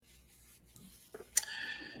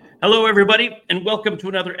Hello, everybody, and welcome to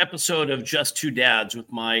another episode of Just Two Dads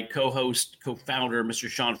with my co-host, co-founder, Mr.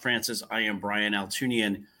 Sean Francis. I am Brian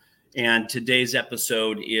Altunian, and today's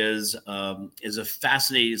episode is a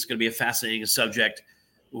fascinating. It's going to be a fascinating subject.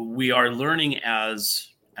 We are learning as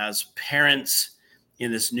parents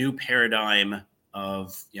in this new paradigm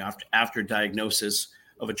of after diagnosis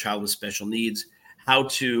of a child with special needs, how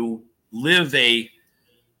to live I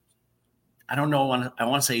want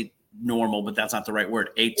to say normal, but that's not the right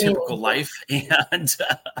word, atypical life, and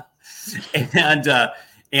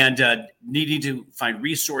needing to find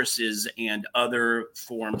resources and other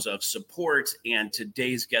forms of support. And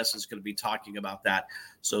today's guest is going to be talking about that.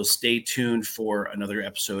 So stay tuned for another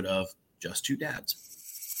episode of Just Two Dads.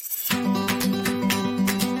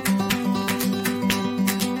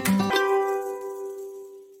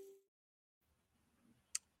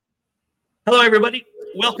 Hello, everybody.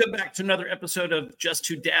 Welcome back to another episode of Just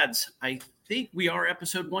Two Dads. I think we are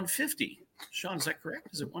episode 150. Sean, is that correct?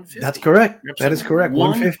 Is it 150? That's correct. That is correct.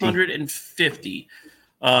 150.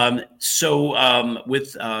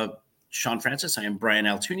 With Sean Francis, I am Brian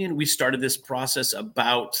Altunian. We started this process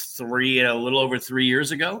about a little over 3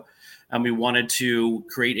 years ago. And we wanted to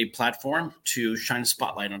create a platform to shine a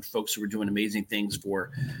spotlight on folks who are doing amazing things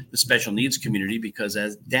for the special needs community, because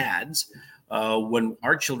as dads, when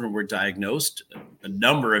our children were diagnosed a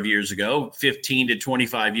number of years ago, 15 to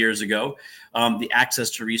 25 years ago, the access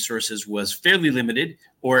to resources was fairly limited,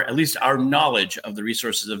 or at least our knowledge of the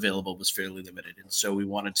resources available was fairly limited. And so we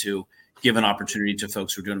wanted to give an opportunity to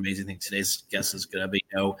folks who are doing amazing things. Today's guest is going to be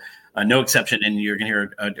no exception, and you're going to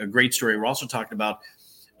hear a great story. We're also talking about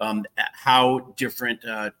how different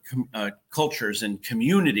cultures and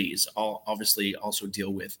communities obviously also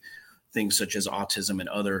deal with things such as autism and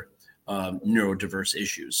other neurodiverse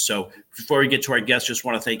issues. So before we get to our guests, just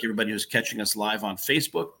want to thank everybody who's catching us live on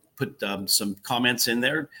Facebook. Put some comments in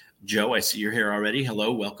there. Joe, I see you're here already.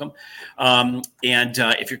 Hello, welcome. And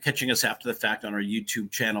if you're catching us after the fact on our YouTube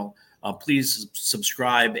channel, please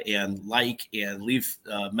subscribe and like and leave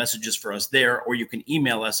messages for us there, or you can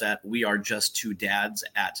email us at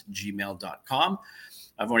wearejusttwodads@gmail.com.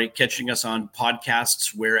 I've already catching us on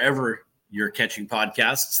podcasts wherever you're catching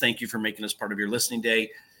podcasts. Thank you for making us part of your listening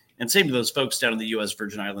day. And same to those folks down in the U.S.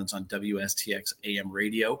 Virgin Islands on WSTX AM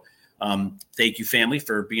radio. Thank you, family,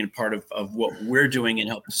 for being a part of what we're doing and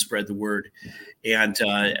helping spread the word. And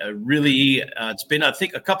really, it's been, I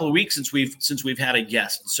think, a couple of weeks since we've had a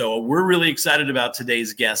guest. So we're really excited about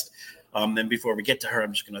today's guest. And before we get to her,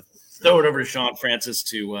 I'm just going to throw it over to Sean Francis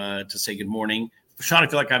to say good morning. Sean, I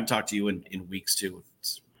feel like I haven't talked to you in weeks too.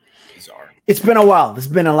 It's bizarre. It's been a while. There's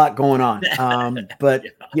been a lot going on. But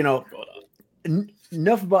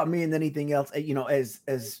enough about me and anything else. As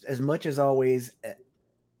much as always,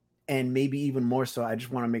 and maybe even more so, I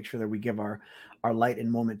just want to make sure that we give our light and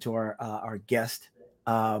moment to our guest.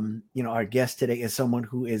 Our guest today is someone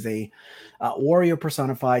who is a warrior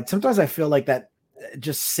personified. Sometimes I feel like that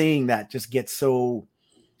just saying that just gets so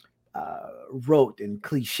rote and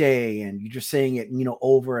cliche, and you're just saying it,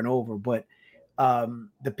 over and over. But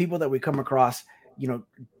the people that we come across,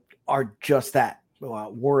 are just that.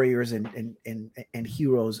 Warriors and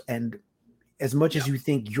heroes. And as much as you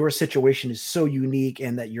think your situation is so unique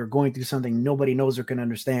and that you're going through something nobody knows or can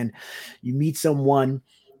understand, you meet someone,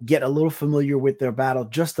 get a little familiar with their battle,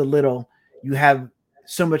 just a little, you have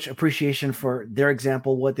so much appreciation for their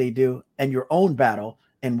example, what they do, and your own battle,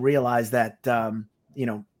 and realize that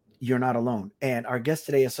you're not alone. And our guest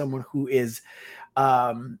today is someone who is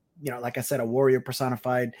like I said, a warrior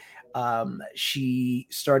personified. She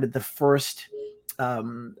started the first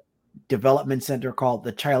development center called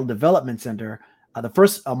the Child Development Center, the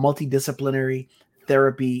first multidisciplinary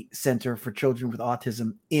therapy center for children with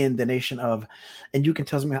autism in the nation of, and you can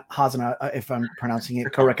tell me, Hasna, if I'm pronouncing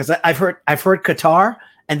it correct, because I've heard Qatar,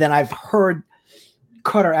 and then I've heard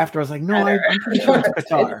Qatar after. I was like, no, I'm pretty sure it's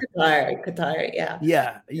Qatar. Qatar,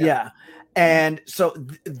 yeah. And so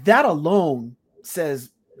that alone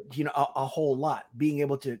says, a whole lot. Being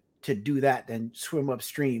able to do that and swim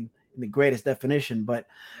upstream in the greatest definition. But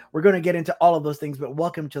we're going to get into all of those things. But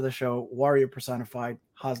welcome to the show, warrior personified,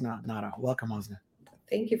 Hasna Nada. Welcome, Hasna.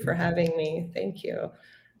 Thank you for having me. Thank you.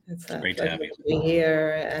 It's great to be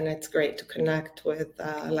here, and it's great to connect with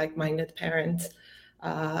like-minded parents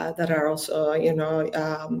that are also,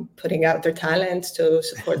 putting out their talents to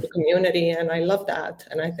support the community. And I love that.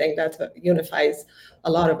 And I think that's what unifies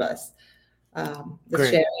a lot of us, the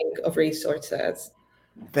sharing of resources.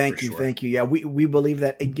 Thank you. Yeah, we believe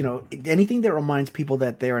that, anything that reminds people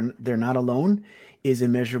that they're not alone is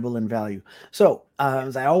immeasurable in value. So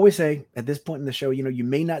as I always say at this point in the show, you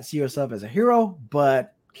may not see yourself as a hero,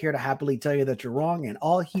 but here to happily tell you that you're wrong, and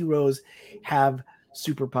all heroes have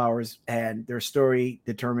superpowers, and their story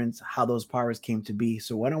determines how those powers came to be.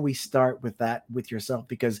 So why don't we start with that with yourself?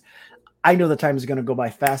 Because I know the time is going to go by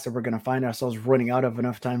fast, and we're going to find ourselves running out of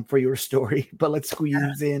enough time for your story, but let's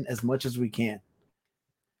squeeze in as much as we can.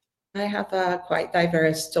 I have a quite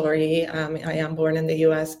diverse story. I am born in the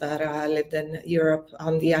US, but lived in Europe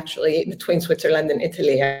actually between Switzerland and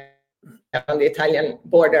Italy, on the Italian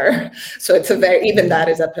border. So it's even that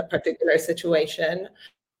is a particular situation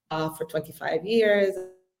for 25 years.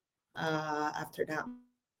 After that,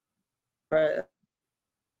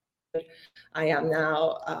 I am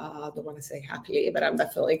now, I don't want to say happily, but I'm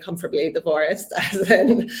definitely comfortably divorced, as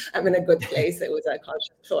in I'm in a good place. It was a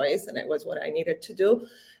conscious choice, and it was what I needed to do.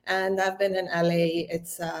 And I've been in LA.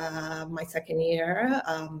 It's my second year,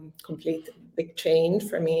 complete big change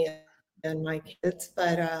for me and my kids.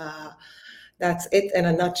 But that's it in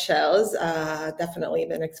a nutshell. Definitely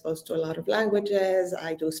been exposed to a lot of languages.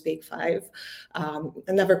 I do speak 5. I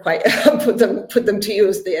never quite put them to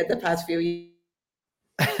use the past few years.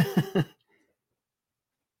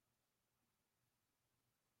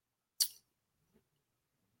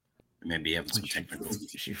 Maybe having some technical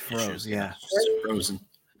She froze, issues. yeah. She's frozen.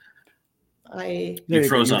 You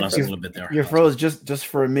froze on us a little bit there. You froze just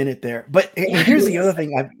for a minute there. But here's the other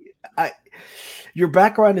thing. Your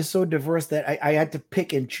background is so diverse that I had to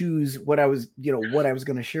pick and choose what I was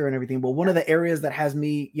going to share and everything. But one of the areas that has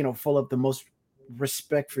me, full of the most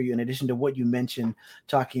respect for you, in addition to what you mentioned,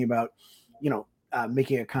 talking about,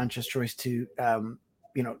 making a conscious choice to,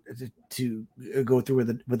 to go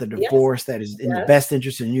through with a divorce that is in the best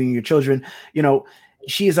interest of you and your children.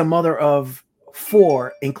 She is a mother of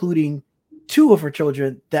 4, including 2 of her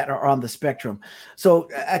children that are on the spectrum. So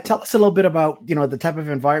tell us a little bit about, the type of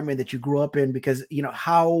environment that you grew up in, because,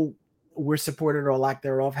 how we're supported or lack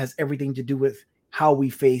thereof has everything to do with how we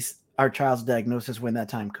face our child's diagnosis when that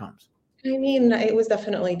time comes. I mean, it was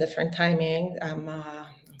definitely different timing. I'm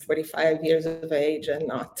 45 years of age and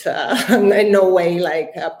not in no way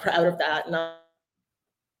proud of that.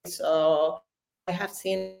 So I have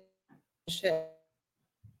seen shit.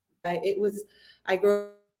 I grew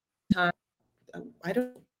up, I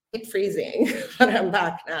don't keep freezing, but I'm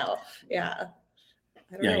back now. Yeah.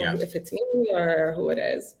 I don't know if it's me or who it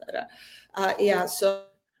is, but so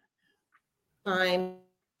my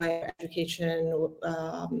education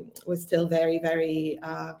was still very, very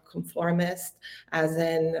conformist, as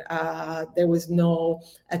in there was no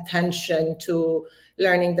attention to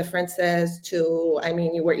learning differences,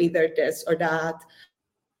 you were either this or that.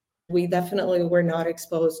 We definitely were not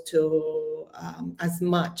exposed to as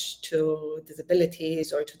much to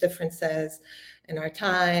disabilities or to differences in our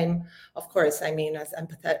time. Of course, as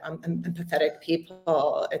empathetic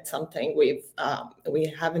people, it's something we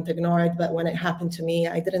haven't ignored. But when it happened to me,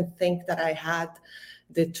 I didn't think that I had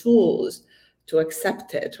the tools to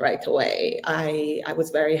accept it right away. I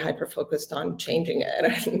was very hyper-focused on changing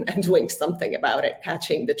it and doing something about it,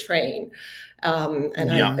 catching the train. I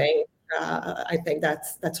think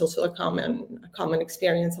that's also a common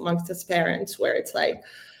experience amongst us parents, where it's like,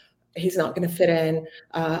 he's not going to fit in.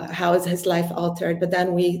 How is his life altered? But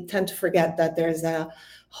then we tend to forget that there's a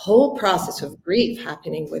whole process of grief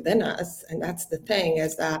happening within us. And that's the thing,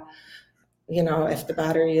 is that, if the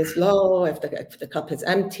battery is low, if the cup is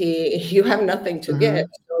empty, you have nothing to give.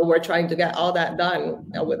 So we're trying to get all that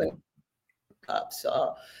done with a cup.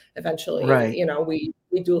 So eventually,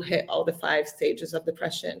 we do hit all the 5 stages of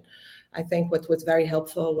depression. I think what was very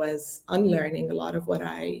helpful was unlearning a lot of what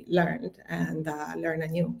I learned and learn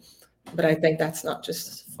anew. But I think that's not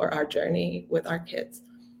just for our journey with our kids.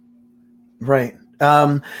 Right.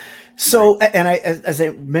 So, and as I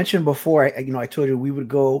mentioned before, I told you we would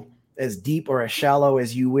go as deep or as shallow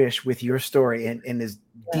as you wish with your story, and as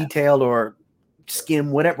detailed or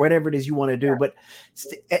skim, whatever it is you want to do. But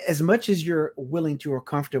as much as you're willing to or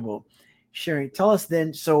comfortable sharing, tell us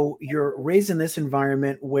then, so you're raised in this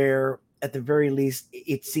environment where at the very least,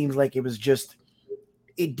 it seems like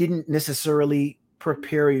it didn't necessarily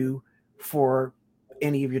prepare you for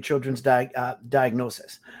any of your children's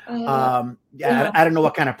diagnosis. I don't know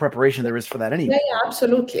what kind of preparation there is for that anyway. Yeah,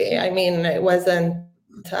 absolutely. It wasn't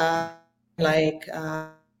them.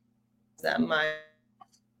 I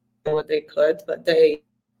know what they could, but they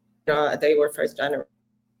were first generation.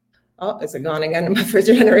 Oh, is it gone again? First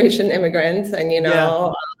generation immigrants, and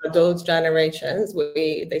those generations,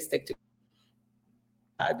 they stick to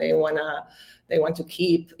They want to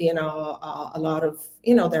keep, a lot of,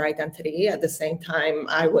 their identity. At the same time,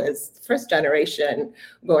 I was first generation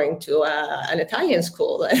going to an Italian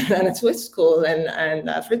school and a Swiss school and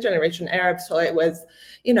first generation Arab. So it was,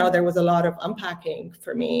 there was a lot of unpacking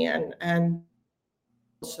for me. And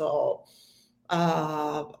so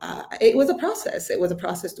it was a process. It was a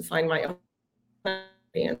process to find my own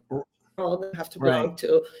and have to belong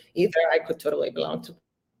to either. I could totally belong to.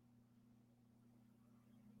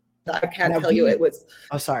 I can't tell you it was.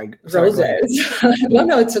 Oh, sorry. Roses.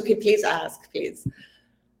 No, it's okay. Please ask, please.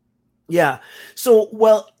 Yeah. So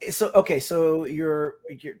you're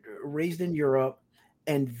raised in Europe,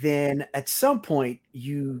 and then at some point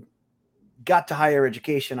you got to higher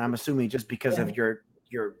education. I'm assuming just because of your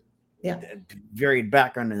varied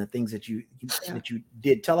background and the things that you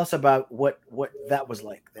did. Tell us about what that was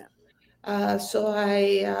like then. So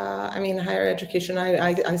I mean, higher education,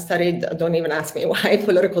 I studied, don't even ask me why,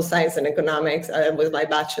 political science and economics with my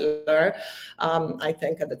bachelor. I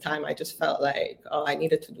think at the time I just felt like, I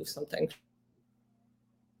needed to do something.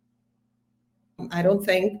 I don't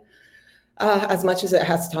think, as much as it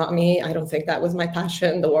has taught me, I don't think that was my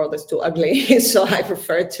passion. The world is too ugly. So I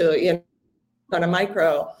prefer to, on a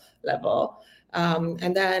micro level.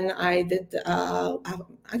 And then I did,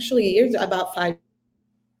 actually about 5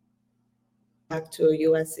 back to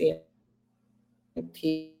USC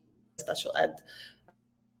special ed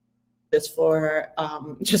just for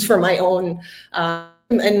my own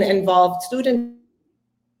and involved student.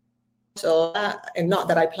 So and not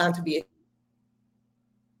that I plan to be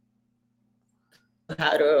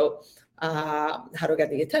how to get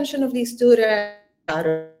the attention of these students, how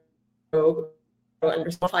to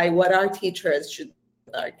understand what our teachers should do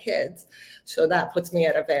with our kids. So that puts me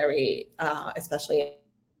at a very especially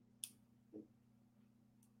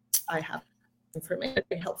I have information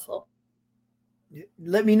very helpful.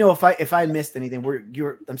 Let me know if I missed anything.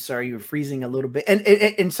 I'm sorry, you're freezing a little bit,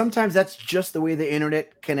 and sometimes that's just the way the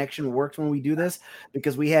internet connection works when we do this,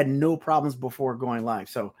 because we had no problems before going live.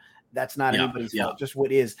 So that's not anybody's fault, just what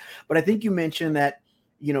is. But I think you mentioned that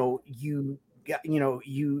you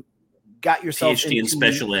got yourself PhD in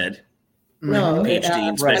special ed. No, PhD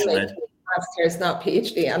in special ed. Master's, not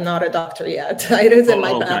PhD. I'm not a doctor yet. It is in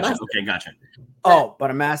my gotcha. Okay, gotcha. Oh, but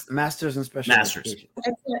a master's in special education.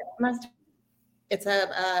 It's a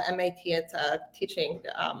MAT. It's a teaching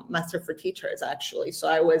master for teachers, actually. So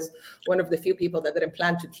I was one of the few people that didn't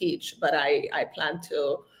plan to teach, but I plan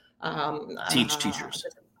to teach teachers.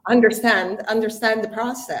 Understand the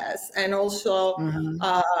process, and also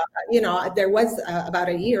there was about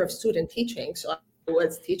a year of student teaching. So I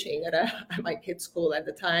was teaching at my kids' school at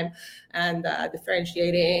the time, and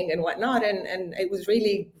differentiating and whatnot, and it was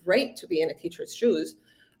really great to be in a teacher's shoes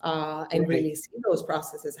and really see those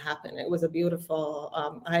processes happen. It was a beautiful.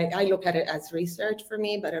 I look at it as research for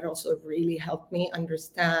me, but it also really helped me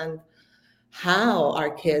understand how our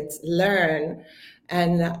kids learn.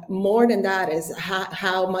 And more than that is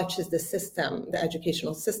how much is the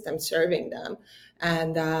educational system serving them,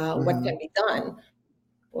 and what can be done.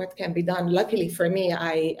 What can be done? Luckily for me,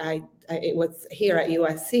 it was here at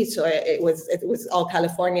USC, so it was all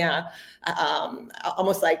California,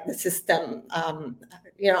 almost like the system.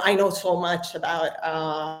 I know so much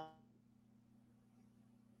about.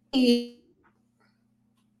 Okay,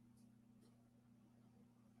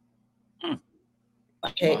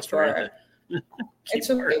 it's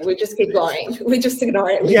okay. We just keep going. We just ignore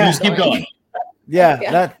it. We just keep going.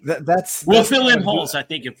 Yeah. That's we'll fill in holes, I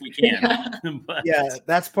think, if we can. But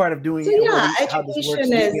that's part of doing. So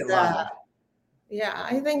education is.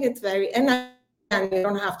 I think it's very, and you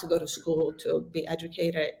don't have to go to school to be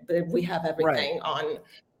educated. But we have everything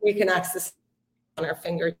we can access on our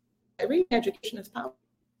finger. Every education is powerful.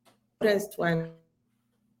 When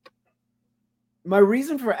my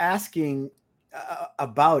reason for asking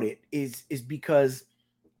about it is because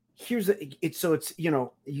it's you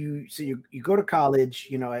go to college,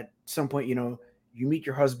 at some point, you meet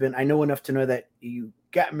your husband. I know enough to know that you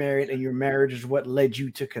got married, and your marriage is what led you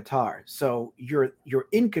to Qatar. So you're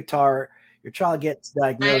in Qatar, your child gets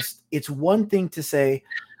diagnosed. It's one thing to say,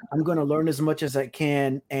 I'm going to learn as much as I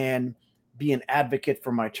can and be an advocate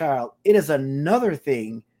for my child. It is another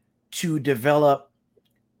thing to develop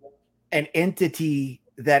an entity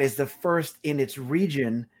that is the first in its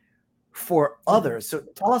region for others. So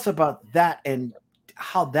tell us about that and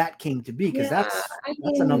how that came to be, because that's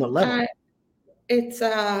another level.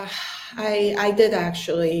 I did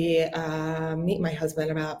actually meet my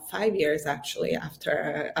husband about 5 years actually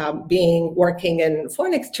after working in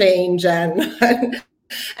foreign exchange and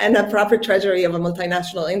a proper treasury of a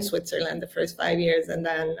multinational in Switzerland the first 5 years, and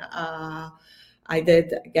then I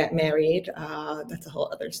did get married. That's a whole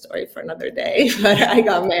other story for another day. But I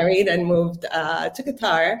got married and moved to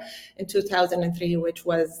Qatar in 2003, which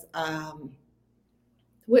was,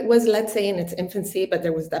 let's say, in its infancy, but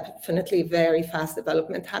there was definitely very fast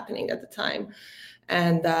development happening at the time.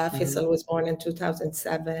 And Faisal was born in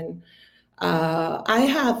 2007. I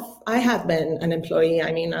have been an employee.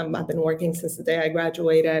 I mean, I've been working since the day I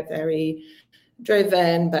graduated, very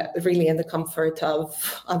driven, but really in the comfort of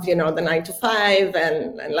the 9 to 5,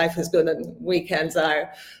 and life is good and weekends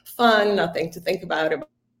are fun, nothing to think about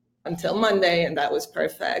until Monday, and that was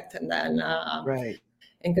perfect. And then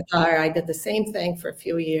in Qatar, I did the same thing for a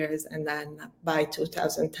few years, and then by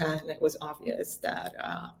 2010, it was obvious that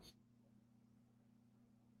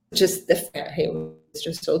just different. He was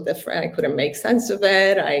just so different. I couldn't make sense of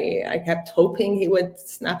it. I kept hoping he would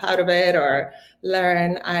snap out of it or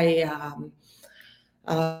learn.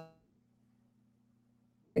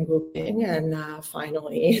 Grouping, and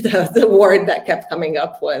finally the word that kept coming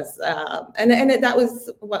up was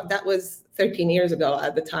that was 13 years ago.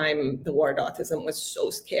 At the time, the word autism was so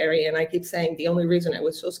scary, and I keep saying the only reason it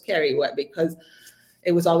was so scary was because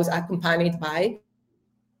it was always accompanied by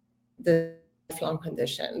the lifelong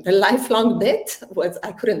condition. The lifelong bit was,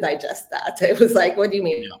 I couldn't digest that. It was like, what do you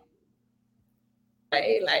mean? Yeah.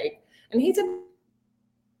 Right? Like, and he's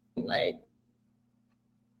like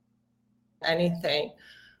anything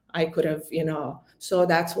I could have, so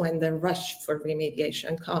that's when the rush for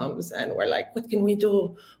remediation comes, and we're like, what can we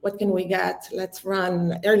do? What can we get? Let's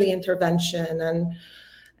run early intervention.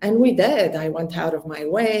 And we did. I went out of my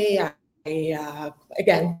way.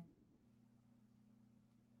 Again,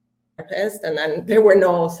 and then there were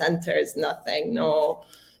no centers, nothing, no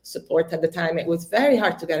support at the time. It was very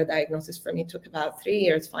hard to get a diagnosis for me. It took about 3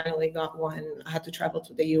 years. Finally got one. I had to travel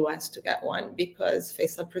to the US to get one because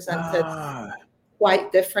Faisal presented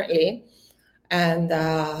quite differently. And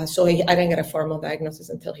so I didn't get a formal diagnosis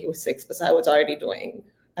until he was 6, because I was already doing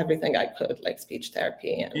everything I could, like speech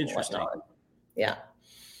therapy and whatnot. Yeah.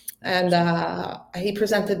 And he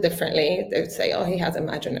presented differently. They would say, oh, he has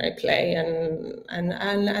imaginary play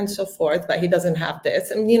and so forth, but he doesn't have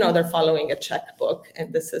this. And, they're following a checkbook.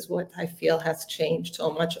 And this is what I feel has changed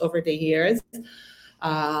so much over the years,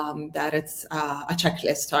 that it's a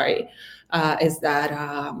checklist, is that,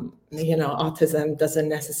 autism doesn't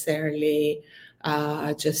necessarily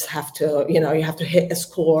just have to, you have to hit a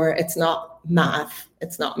score. It's not math.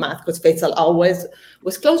 It's not math, because Faisal always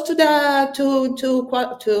was close to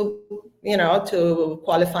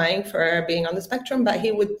qualifying for being on the spectrum, but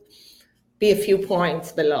he would be a few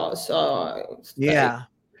points below. So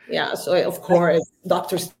so of course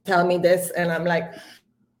doctors tell me this, and I'm like,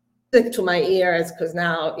 stick to my ears, because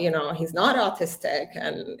now he's not autistic,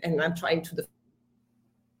 and I'm trying to.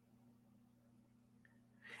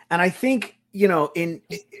 And I think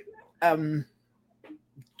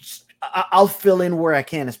I'll fill in where I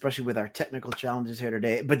can, especially with our technical challenges here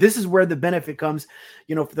today. But this is where the benefit comes.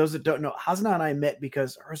 For those that don't know, Hasna and I met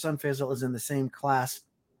because her son Faisal is in the same class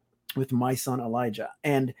with my son Elijah.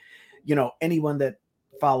 And, anyone that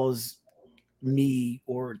follows me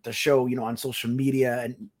or the show, on social media,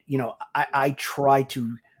 and, I try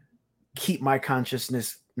to keep my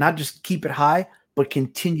consciousness, not just keep it high, but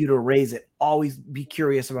continue to raise it. Always be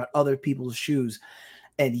curious about other people's shoes.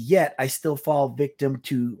 And yet I still fall victim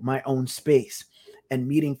to my own space. And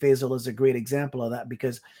meeting Faisal is a great example of that,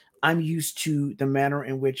 because I'm used to the manner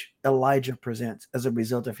in which Elijah presents as a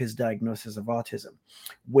result of his diagnosis of autism.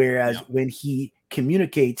 Whereas when he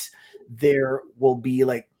communicates, there will be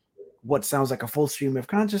like what sounds like a full stream of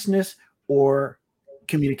consciousness or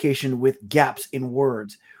communication with gaps in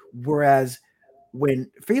words. Whereas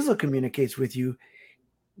when Faisal communicates with you,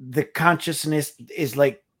 the consciousness is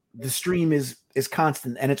like, the stream is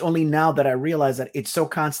constant. And it's only now that I realize that it's so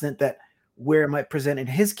constant that where it might present in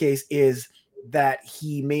his case is that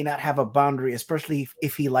he may not have a boundary, especially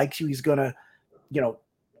if he likes you, he's gonna,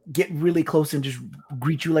 get really close and just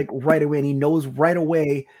greet you like right away. And he knows right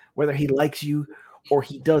away whether he likes you or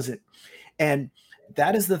he doesn't. And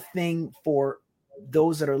that is the thing for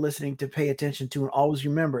those that are listening to pay attention to, and always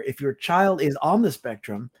remember, if your child is on the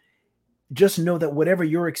spectrum, just know that whatever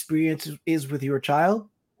your experience is with your child,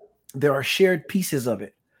 there are shared pieces of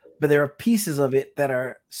it, but there are pieces of it that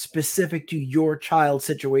are specific to your child's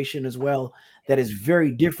situation as well, that is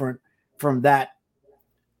very different from that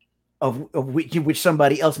of which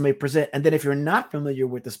somebody else may present. And then if you're not familiar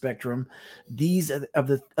with the spectrum, these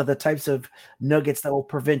are the types of nuggets that will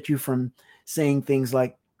prevent you from saying things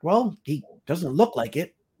like, well, he doesn't look like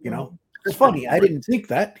it. It's funny. I didn't think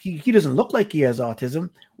that. He doesn't look like he has autism.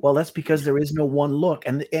 Well, that's because there is no one look.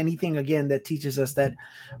 And anything, again, that teaches us that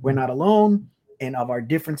we're not alone and of our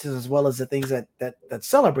differences, as well as the things that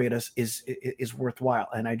celebrate us, is worthwhile.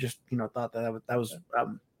 And I just thought that was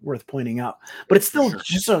worth pointing out. But it's still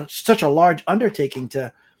just such a large undertaking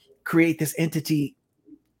to create this entity.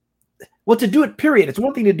 Well, to do it, period. It's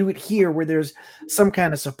one thing to do it here where there's some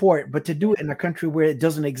kind of support, but to do it in a country where it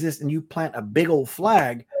doesn't exist and you plant a big old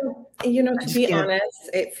flag. To be honest,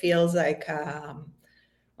 it feels like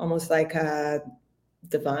almost like a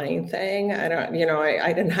divine thing. I don't,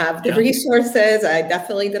 I didn't have the resources. I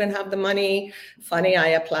definitely didn't have the money. Funny, I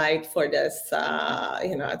applied for this,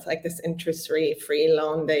 it's like this interest-free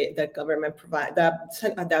loan the government provide,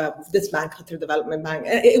 this bank, Qatar Development Bank.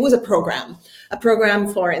 It was a program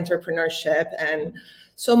for entrepreneurship. And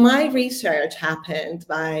so my research happened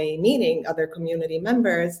by meeting other community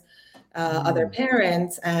members, other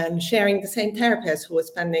parents, and sharing the same therapist who was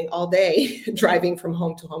spending all day driving from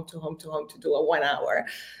home to home to home to home to do a 1 hour.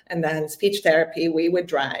 And then speech therapy, we would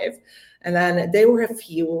drive. And then there were a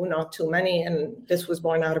few, not too many. And this was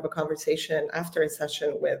born out of a conversation after a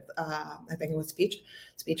session with, I think it was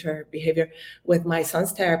speech or behavior, with my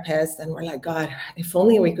son's therapist. And we're like, God, if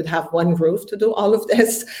only we could have one roof to do all of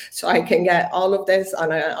this, so I can get all of this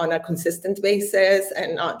on a consistent basis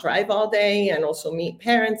and not drive all day, and also meet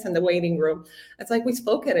parents in the waiting room. It's like we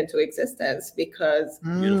spoke it into existence, because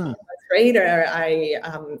later I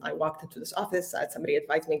walked into this office. Somebody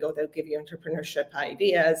advised me, they'll give you entrepreneurship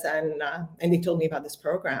ideas, and they told me about this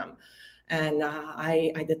program. And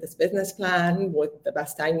I did this business plan with the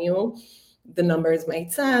best I knew. The numbers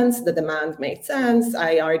made sense. The demand made sense.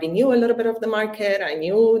 I already knew a little bit of the market. I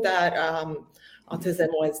knew that autism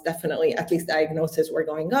was definitely, at least diagnoses were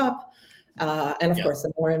going up. And of course,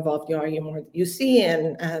 the more involved you are, the more you see.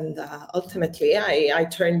 And ultimately, I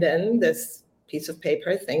turned in this piece of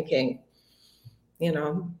paper thinking,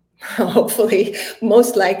 hopefully,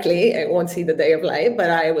 most likely, it won't see the day of light, but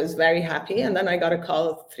I was very happy. And then I got a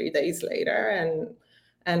call 3 days later, and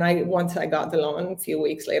once I got the loan, a few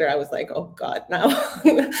weeks later, I was like, oh God, now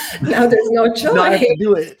there's no choice. No, I have to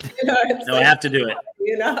do it. I have to do it.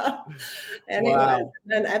 And wow.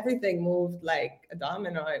 Then everything moved like a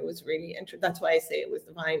domino. It was really interesting. That's why I say it was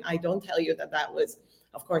divine. I don't tell you that was,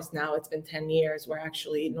 of course, now it's been 10 years, where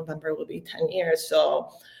actually November will be 10 years.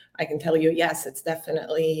 So I can tell you, yes, it's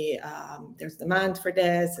definitely, there's demand for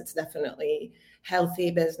this. It's definitely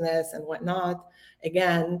healthy business and whatnot.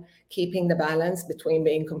 Again, keeping the balance between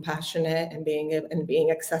being compassionate and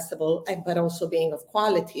being accessible, but also being of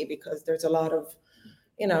quality, because there's a lot of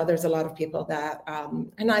people that,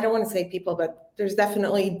 and I don't want to say people, but there's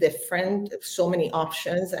definitely so many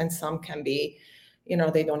options, and some can be,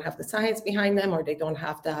 they don't have the science behind them, or they don't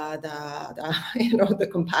have the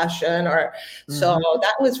compassion, or so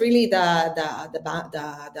that was really the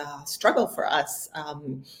struggle for us.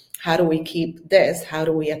 How do we keep this? How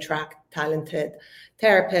do we attract talented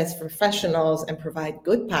therapists, professionals, and provide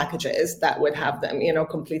good packages that would have them,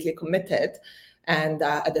 completely committed, and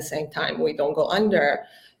at the same time we don't go under?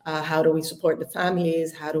 How do we support the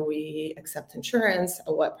families? How do we accept insurance?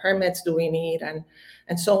 What permits do we need? And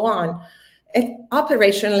so on.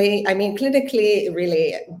 Operationally, clinically,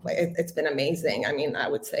 really, it's been amazing. I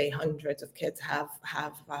would say hundreds of kids have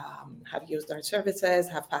used our services,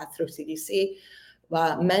 have passed through CDC.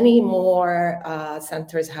 But many more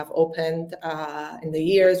centers have opened in the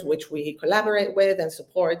years, which we collaborate with and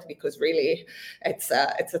support, because really it's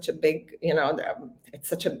such a big,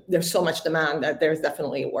 there's so much demand that there's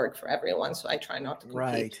definitely work for everyone. So I try not to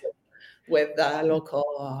compete with the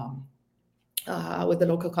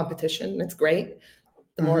local competition. It's great.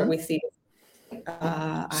 The more we see.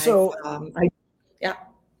 Go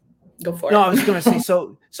for it. No, I was going to say,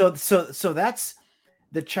 so that's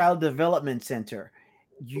the Child Development Center.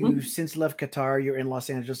 You since left Qatar, you're in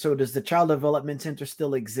Los Angeles. So does the Child Development Center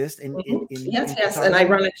still exist in Yes, Qatar? and I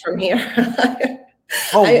run it from here.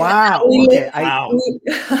 Wow. We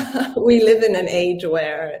live in an age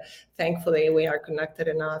where thankfully we are connected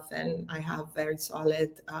enough, and I have very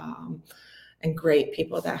solid and great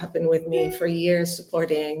people that have been with me for years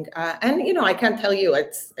supporting. And I can't tell you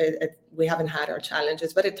we haven't had our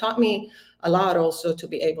challenges, but it taught me a lot also to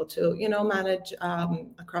be able to manage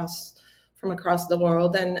from across the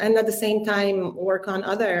world, and at the same time work on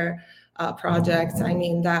other projects.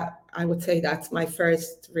 That I would say that's my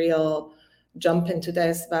first real jump into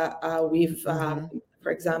this. But we've, for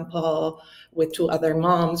example, with 2 other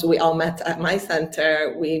moms, we all met at my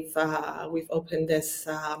center. We've opened this.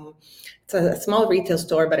 It's a small retail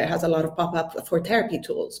store, but it has a lot of pop-up for therapy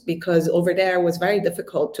tools, because over there it was very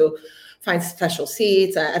difficult to find special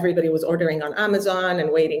seats. Everybody was ordering on Amazon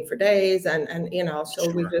and waiting for days, and so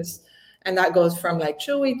we just And that goes from like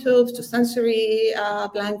chewy tubes to sensory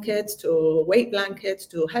blankets to weight blankets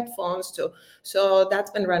to headphones so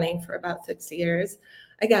that's been running for about 6 years.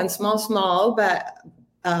 Again, small, but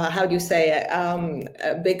how do you say it?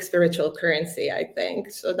 A big spiritual currency, I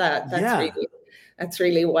think. So that's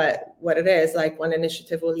really what it is. Like one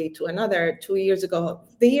initiative will lead to another. 2 years ago,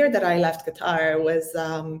 the year that I left Qatar was,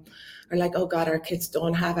 we're like, oh God, our kids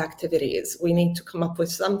don't have activities. We need to come up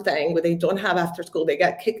with something. They don't have after school. They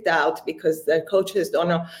get kicked out because the coaches don't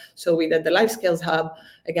know. So we did the Life Skills Hub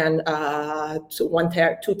again. Two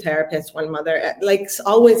therapists, one mother, like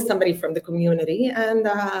always somebody from the community. And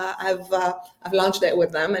I've launched it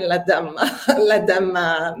with them and let them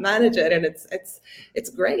manage it. And it's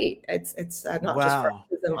great. It's not just for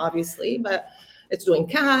autism, obviously, but it's doing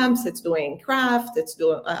camps, it's doing craft, it's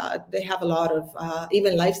doing. They have a lot of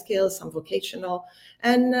even life skills, some vocational,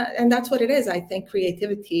 and that's what it is. I think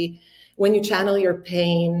creativity, when you channel your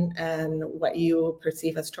pain and what you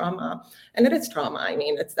perceive as trauma, and it is trauma. I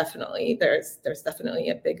mean, it's definitely there's definitely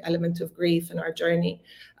a big element of grief in our journey.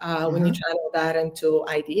 When you channel that into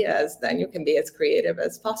ideas, then you can be as creative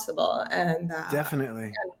as possible. And definitely,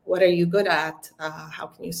 and what are you good at? How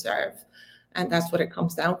can you serve? And that's what it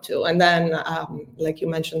comes down to. And then, like you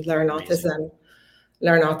mentioned, Learn Autism.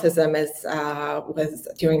 Learn Autism was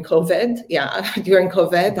during COVID. Yeah, during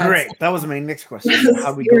COVID. Great. That was my next question.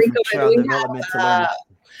 How we go from child development to learning?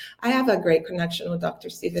 I have a great connection with Dr.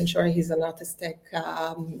 Stephen Shore. He's an autistic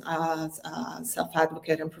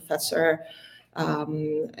self-advocate and professor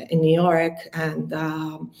in New York. And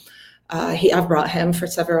I've brought him for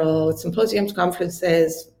several symposiums,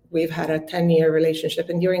 conferences. We've had a 10-year relationship.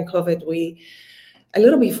 And during COVID, a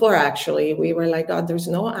little before actually, we were like, God, there's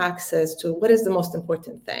no access to what is the most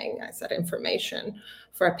important thing? I said, information.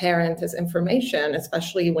 For a parent is information,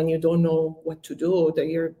 especially when you don't know what to do, that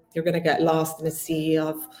you're going to get lost in a sea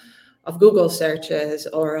of Google searches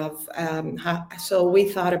or of, so we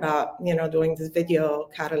thought about, doing this video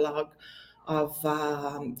catalog of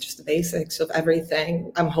just the basics of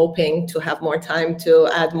everything. I'm hoping to have more time to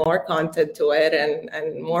add more content to it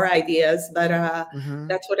and more ideas, but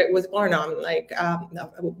that's what it was born on,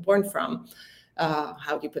 born from.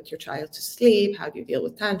 How do you put your child to sleep? How do you deal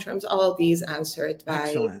with tantrums? All of these answered by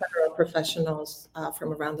several professionals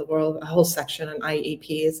from around the world, a whole section on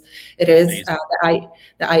IEPs. It is the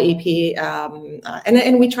IEP,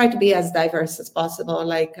 and we try to be as diverse as possible.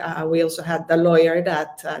 Like we also had the lawyer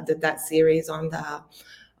that did that series on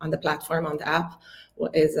the platform, on the app,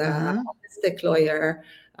 is a autistic lawyer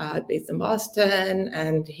based in Boston,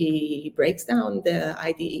 and he breaks down the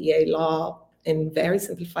IDEA law in very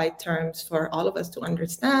simplified terms for all of us to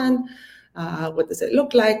understand. What does it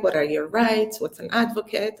look like? What are your rights? What's an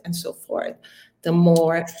advocate? And so forth.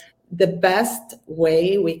 The best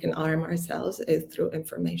way we can arm ourselves is through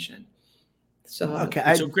information. So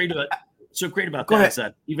okay, so great about that is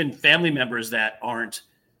that even family members that aren't,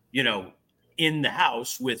 in the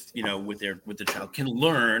house with the child can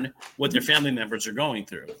learn what their family members are going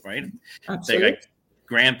through, right? Absolutely.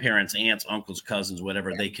 Grandparents, aunts, uncles, cousins,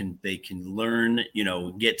 whatever, they can learn,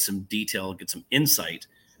 get some detail, get some insight.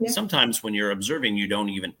 Yeah. Sometimes when you're observing, you don't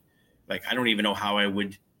even I don't even know how I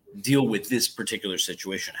would deal with this particular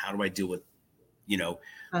situation. How do I deal with,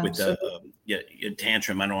 with a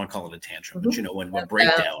tantrum? I don't want to call it a tantrum, but when a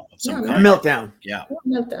breakdown of some kind. Meltdown. Yeah.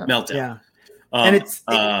 Meltdown. Yeah.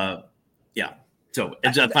 And yeah. So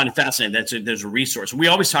I find it fascinating that there's a resource. We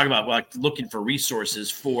always talk about looking for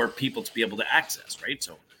resources for people to be able to access, right?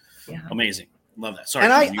 So amazing. Love that. Sorry,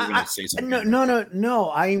 you were going to say something.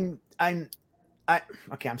 No. I'm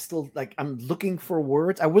still I'm looking for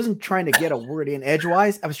words. I wasn't trying to get a word in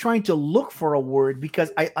edgewise. I was trying to look for a word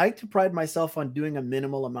because I like to pride myself on doing a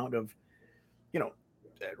minimal amount of,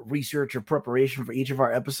 research or preparation for each of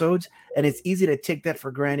our episodes. And it's easy to take that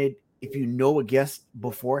for granted if you know a guest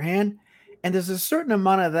beforehand. And there's a certain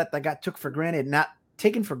amount of that got taken for granted,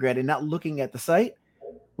 not looking at the site.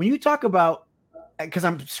 When you talk about, because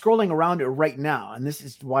I'm scrolling around it right now, and this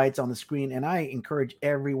is why it's on the screen, and I encourage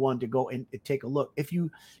everyone to go and take a look. If you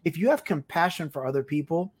have compassion for other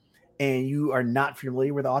people and you are not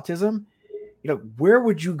familiar with autism, where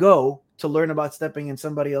would you go to learn about stepping in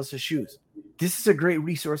somebody else's shoes? This is a great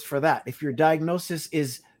resource for that. If your diagnosis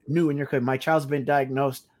is new and you're my child's been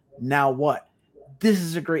diagnosed, now what? This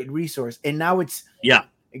is a great resource. And now it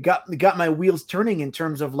got my wheels turning in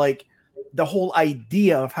terms of the whole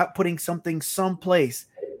idea of putting something someplace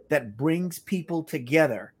that brings people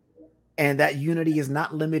together, and that unity is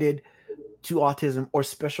not limited to autism or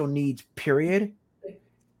special needs, period.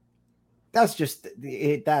 That's just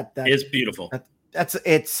it. That is beautiful.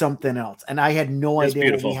 it's something else. And I had no That's idea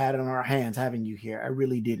beautiful. what we had in our hands having you here. I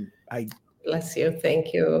really didn't. Bless you.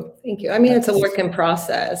 Thank you. Thank you. I mean, it's a work in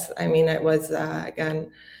process. I mean, it was,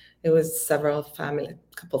 again, it was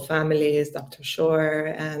couple families, Dr.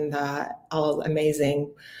 Shore, and all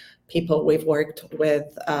amazing people we've worked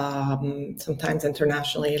with, sometimes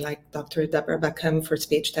internationally, like Dr. Deborah Beckham for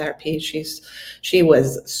speech therapy.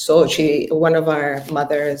 One of our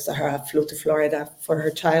mothers flew to Florida for her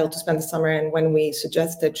child to spend the summer. And when we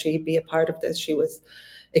suggested she be a part of this, she was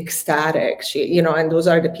ecstatic. And those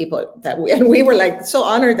are the people and we were like so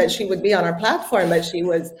honored that she would be on our platform, but she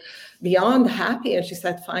was beyond happy. And she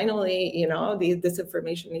said, finally, this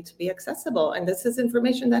information needs to be accessible. And this is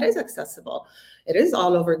information that is accessible. It is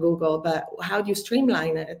all over Google, but how do you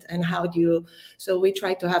streamline it? And so we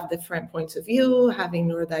try to have different points of view, having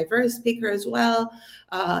neurodiverse speaker as well,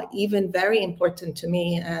 even very important to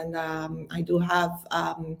me. And I do have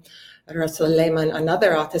Russell Lehman,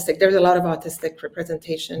 another autistic. There's a lot of autistic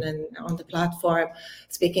representation on the platform,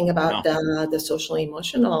 speaking about the social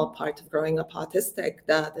emotional part of growing up autistic,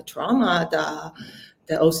 the trauma,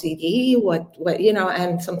 the OCD,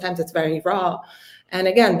 and sometimes it's very raw. And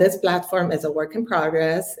again, this platform is a work in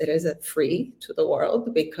progress. It isn't free to the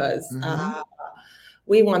world because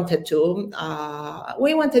we wanted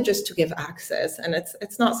just to give access, and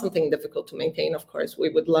it's not something difficult to maintain. Of course, we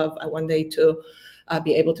would love one day to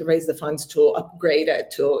be able to raise the funds to upgrade it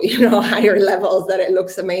to higher levels, that it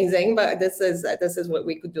looks amazing. But this is what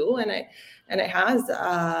we could do, and it has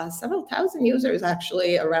several thousand users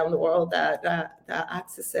actually around the world that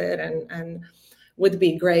access it, and would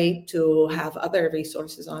be great to have other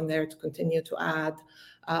resources on there to continue to add.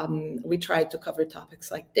 We tried to cover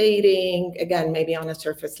topics like dating, again, maybe on a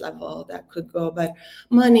surface level that could go, but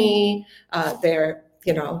money,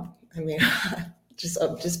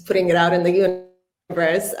 just putting it out in the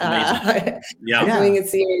universe, doing it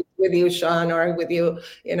serious with you, Sean, or with you,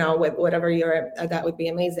 with whatever that would be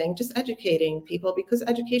amazing. Just educating people, because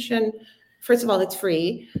education, first of all, it's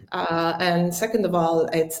free. And second of all,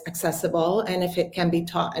 it's accessible. And if it can be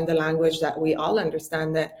taught in the language that we all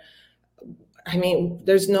understand,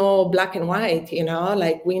 there's no black and white,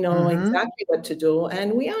 like we know exactly what to do.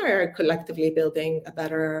 And we are collectively building a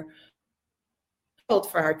better world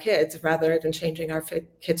for our kids rather than changing our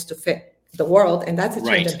kids to fit the world. And that's a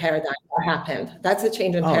change in paradigm that happened. That's a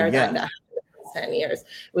change in paradigm that happened in 10 years.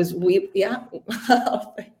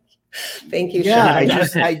 Thank you, Sean.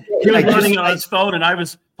 He was running on his phone, and I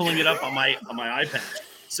was pulling it up on my iPad.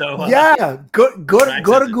 So go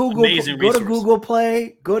to Google, go to Google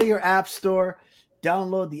Play, go to your app store,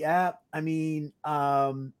 download the app. And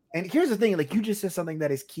here's the thing: like you just said something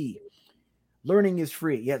that is key. Learning is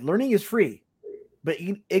free. Yeah, learning is free, but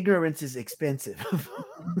ignorance is expensive.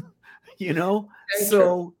 Very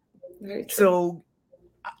so true. So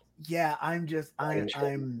yeah, I'm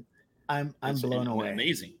blown away.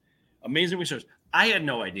 Amazing research. I had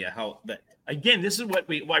no idea how that. Again, this is why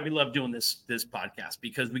we love doing this podcast,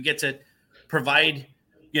 because we get to provide,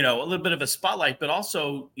 a little bit of a spotlight, but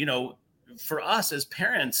also, for us as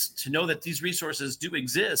parents to know that these resources do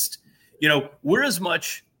exist. We're as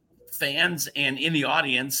much fans and in the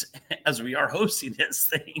audience as we are hosting this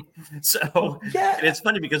thing. So and it's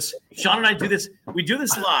funny because Sean and I do this. We do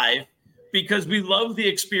this live because we love the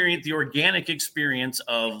experience, the organic experience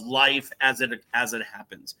of life as it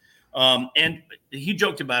happens. And he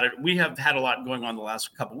joked about it. We have had a lot going on the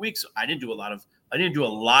last couple of weeks. I didn't do a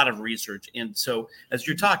lot of research. And so as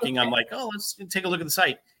you're talking, I'm like, let's take a look at the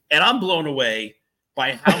site. And I'm blown away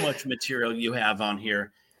by how much material you have on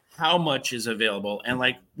here, how much is available. And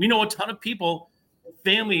like, we know a ton of people,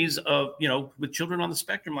 families of, with children on the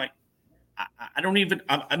spectrum, like,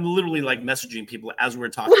 I'm literally like messaging people as we're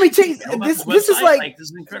talking. Let me tell you,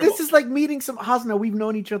 this is like meeting some Hasna. We've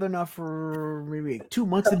known each other now for maybe 2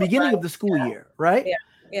 months, the beginning of the school year, right?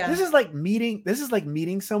 Yeah. This is like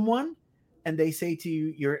meeting someone, and they say to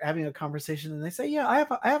you, you're having a conversation, and they say, "Yeah, I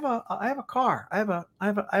have a car. I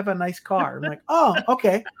have a nice car." I'm like, "Oh,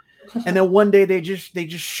 okay." And then one day they just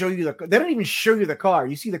show you they don't even show you the car.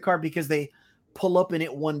 You see the car because they pull up in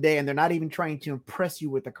it one day, and they're not even trying to impress you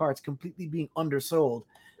with the car. It's completely being undersold.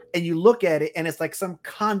 And you look at it, and it's like some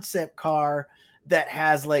concept car that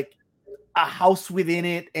has like a house within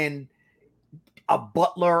it and a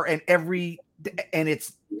butler and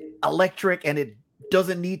it's electric and it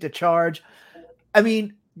doesn't need to charge. I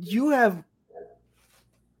mean, you have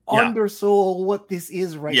undersold what this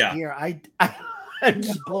is here. I'm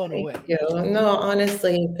just blown away. Thank you. No,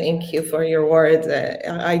 honestly, thank you for your words.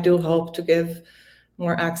 I do hope to give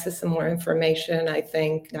more access and more information. I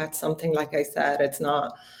think that's something, like I said, it's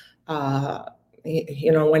not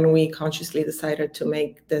when we consciously decided to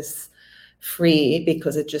make this free,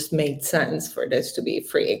 because it just made sense for this to be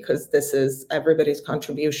free, because this is everybody's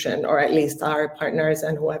contribution, or at least our partners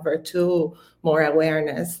and whoever, to more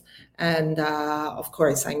awareness. And of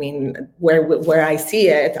course, I mean, where I see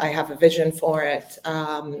it, I have a vision for it.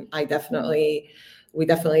 We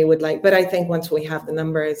definitely would like, but I think once we have the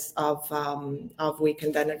numbers of we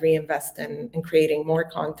can then reinvest in creating more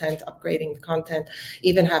content, upgrading the content,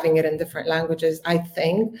 even having it in different languages. I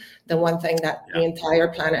think the one thing that the entire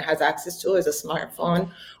planet has access to is a smartphone,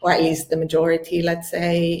 or at least the majority, let's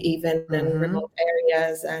say, even in remote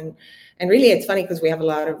areas. And really, it's funny because we have a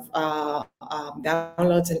lot of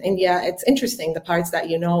downloads in India. It's interesting, the parts that,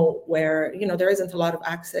 where, there isn't a lot of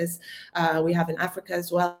access. We have in Africa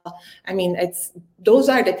as well. I mean, those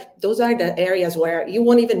are the areas where you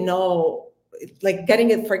won't even know, like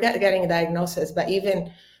forget getting a diagnosis, but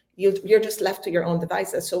even you're just left to your own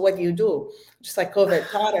devices. So what do you do? Just like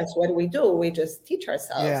COVID taught us, what do? We just teach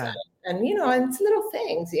ourselves. Yeah. And it's little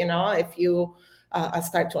things, if you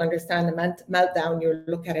start to understand the meltdown, you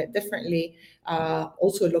look at it differently.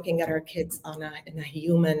 Also looking at our kids on a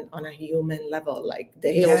human level, like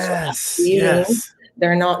they also have feelings.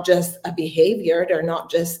 They're not just a behavior.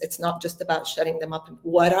 It's not just about shutting them up.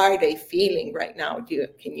 What are they feeling right now?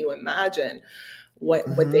 Can you imagine what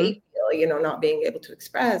they feel, not being able to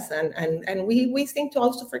express, and we seem to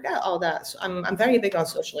also forget all that. So I'm very big on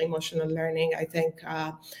social emotional learning. I think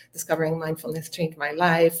discovering mindfulness changed my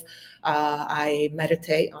life. I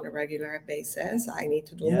meditate on a regular basis. I need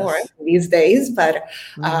to do more these days, but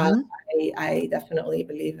I definitely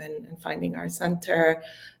believe in finding our center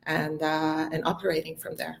and operating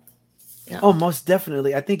from there. Yeah. Oh, most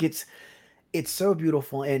definitely. I think it's so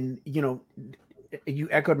beautiful, and you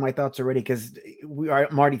echoed my thoughts already, because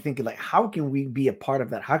I'm already thinking, like, how can we be a part of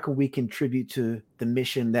that? How can we contribute to the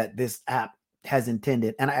mission that this app has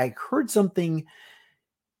intended? And I heard something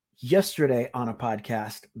yesterday on a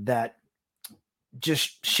podcast that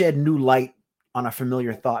just shed new light on a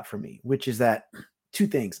familiar thought for me, which is that two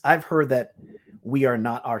things. I've heard that we are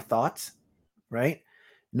not our thoughts, right?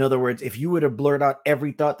 In other words, if you were to blurt out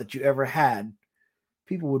every thought that you ever had,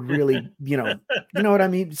 people would really, you know what I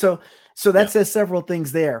mean? So that says several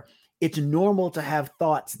things there. It's normal to have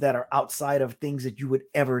thoughts that are outside of things that you would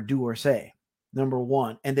ever do or say, number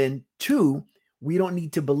one. And then two, we don't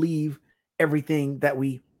need to believe everything that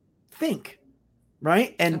we think,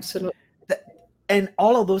 right? And absolutely. And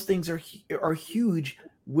all of those things are huge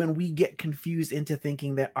when we get confused into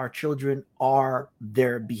thinking that our children are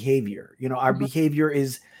their behavior. Our behavior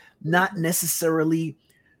is not necessarily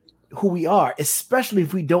who we are, especially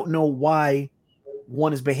if we don't know why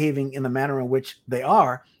one is behaving in the manner in which they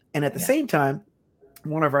are. And at the same time,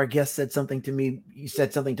 one of our guests said something to me. You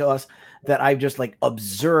said something to us that I've just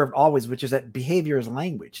observed always, which is that behavior is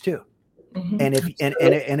language too. And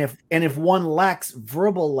if one lacks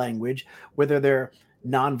verbal language, whether they're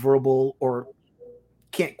nonverbal or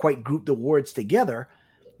can't quite group the words together,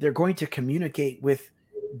 they're going to communicate with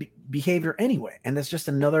behavior anyway. And that's just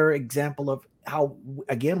another example of how,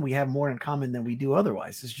 again, we have more in common than we do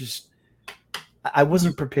otherwise. It's just, I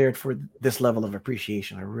wasn't prepared for this level of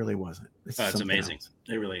appreciation. I really wasn't. It's amazing. Else.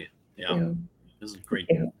 It really, this is great.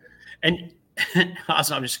 And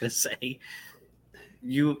also, I'm just going to say,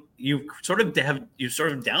 you sort of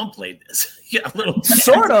downplayed this. A little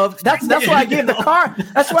sort of. That's why I gave the car.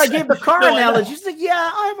 That's why I gave the car analogy. She's like,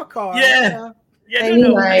 "Yeah, I have a car." Yeah.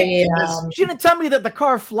 She didn't tell me that the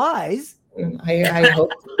car flies. I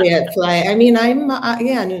hope it fly. I mean, and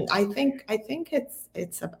I think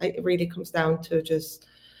it really comes down to just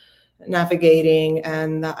navigating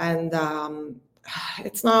and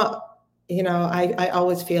it's not. I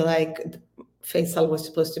always feel like Faisal was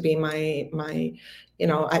supposed to be my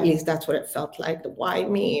at least that's what it felt like. Why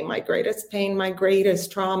me? My greatest pain, my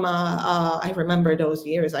greatest trauma. I remember those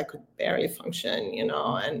years I could barely function,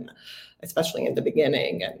 and especially in the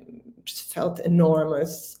beginning, and just felt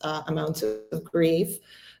enormous amounts of grief.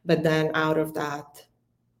 But then out of that,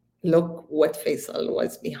 look what Faisal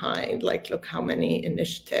was behind. Look how many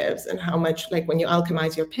initiatives and how much, when you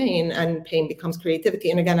alchemize your pain, and pain becomes creativity.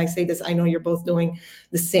 And again, I say this, I know you're both doing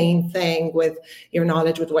the same thing with your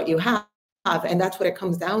knowledge, with what you have. And that's what it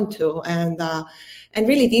comes down to. And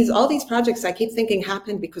really all these projects, I keep thinking,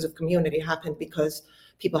 happened because of community, happened because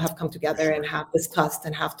people have come together and have discussed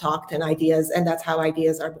and have talked, and ideas. And that's how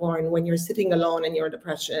ideas are born. When you're sitting alone in your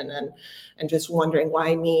depression and just wondering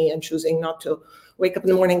why me, and choosing not to wake up in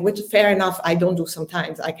the morning, which fair enough, I don't do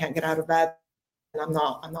sometimes. I can't get out of bed. And I'm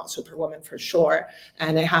not Superwoman for sure.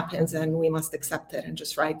 And it happens, and we must accept it and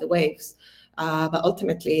just ride the waves. But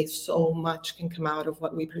ultimately, so much can come out of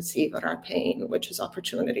what we perceive as our pain, which is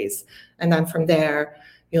opportunities. And then from there,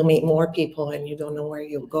 you'll meet more people and you don't know where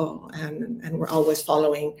you'll go. And we're always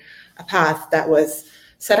following a path that was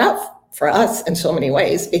set out for us in so many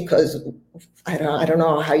ways, because I don't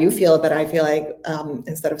know how you feel, but I feel like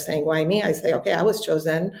instead of saying, why me? I say, okay, I was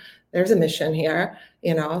chosen. There's a mission here,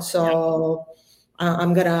 so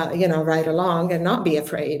I'm gonna, ride along and not be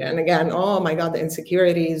afraid. And again, oh my God, the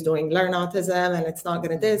insecurities doing learn autism and it's not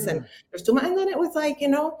gonna this and there's too much. And then it was like,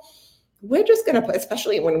 we're just gonna put,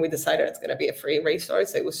 especially when we decided it's gonna be a free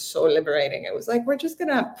resource, it was so liberating. It was like, we're just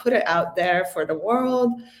gonna put it out there for the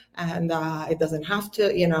world, and it doesn't have to,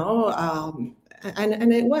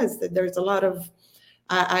 and it was. There's a lot of,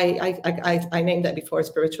 I named that before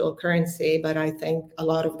spiritual currency, but I think a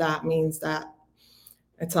lot of that means that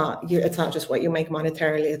it's not just what you make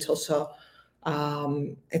monetarily. It's also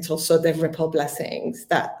the ripple blessings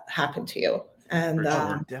that happen to you. And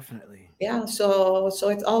definitely. Yeah, so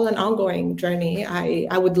it's all an ongoing journey.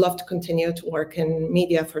 I would love to continue to work in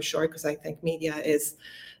media for sure, because I think media is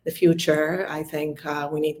the future. I think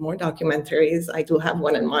we need more documentaries. I do have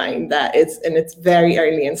one in mind that is in its very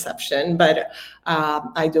early inception, but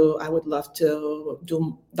I would love to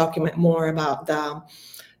document more about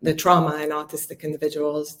the trauma in autistic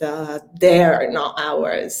individuals, their, not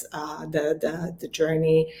ours, the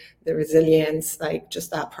journey, the resilience, like just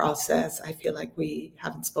that process. I feel like we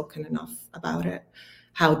haven't spoken enough about it,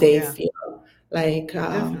 how they feel. Like,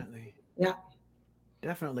 definitely. Yeah.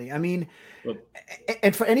 Definitely. I mean,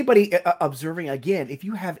 and for anybody observing, again, if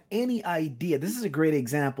you have any idea, this is a great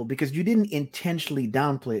example because you didn't intentionally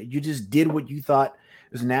downplay it. You just did what you thought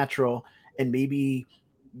was natural. And maybe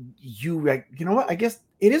you know what, I guess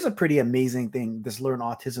it is a pretty amazing thing, this Learn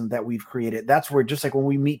Autism that we've created. That's where, just like when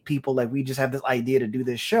we meet people, like we just have this idea to do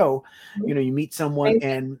this show, you meet someone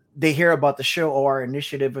and they hear about the show or our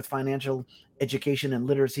initiative with financial education and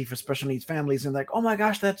literacy for special needs families, and like, oh my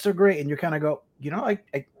gosh, that's so great. And you kind of go,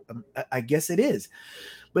 I guess it is.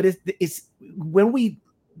 But it's when we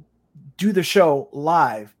do the show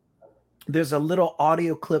live, there's a little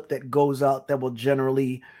audio clip that goes out that will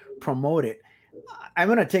generally promote it. I'm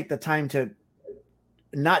going to take the time to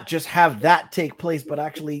not just have that take place, but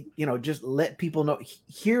actually, just let people know,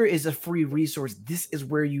 here is a free resource. This is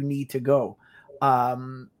where you need to go.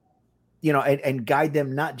 And guide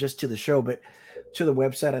them not just to the show, but to the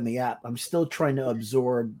website and the app. I'm still trying to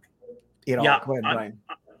absorb it all. Go ahead, Brian.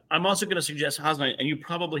 I'm also going to suggest, Hasna, and you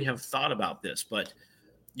probably have thought about this, but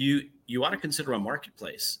you ought to consider a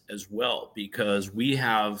marketplace as well, because we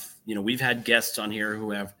have, we've had guests on here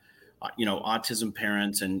who have, autism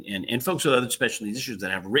parents and folks with other special needs issues that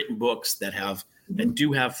have written books, that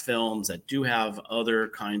do have films, that do have other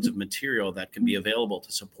kinds of material that can be available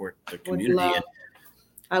to support the community.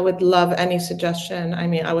 I would love any suggestion. I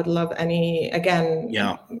mean, I would love any, again,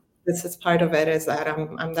 this is part of it, is that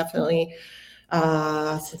I'm definitely,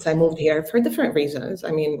 since I moved here for different reasons. I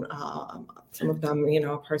mean, some of them,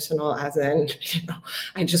 personal, as in,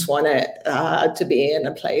 I just want it to be in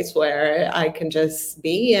a place where I can just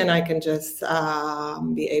be, and I can just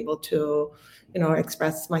be able to,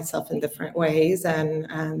 express myself in different ways, and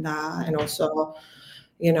also,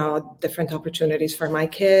 different opportunities for my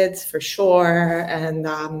kids, for sure. And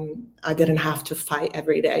I didn't have to fight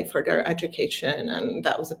every day for their education. And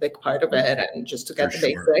that was a big part of it. And just to get the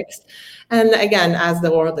basics. And again, as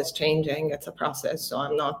the world is changing, it's a process. So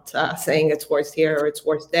I'm not saying it's worse here or it's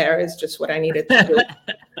worse there. It's just what I needed to do.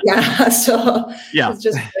 It's just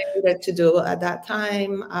what I needed to do at that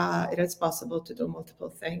time. It is possible to do multiple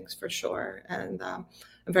things, for sure. And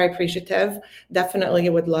I'm very appreciative. Definitely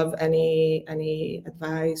would love any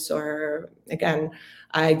advice, or again,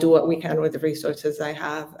 I do what we can with the resources I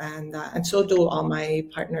have, and so do all my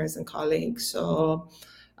partners and colleagues. So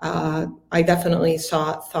I definitely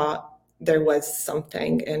thought there was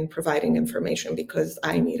something in providing information, because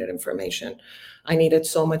I needed information. I needed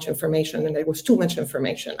so much information, and there was too much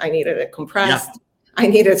information. I needed it compressed. Yeah. I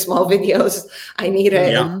needed small videos. I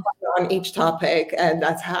needed on each topic, and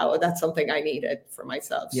that's something I needed for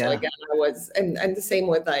myself. So again, I was, and the same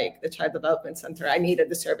with like the Child Development Center. I needed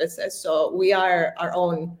the services. So we are our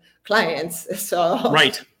own clients. So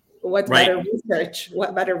what better research?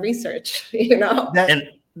 What better research?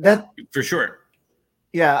 That for sure.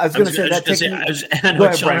 Yeah, I was going to say that. Go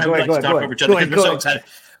ahead, Brian. Go ahead. So excited.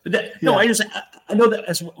 But I know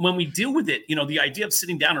that when we deal with it, the idea of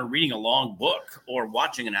sitting down and reading a long book or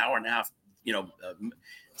watching an hour and a half,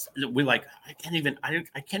 we like, I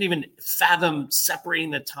can't even fathom separating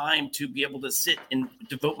the time to be able to sit and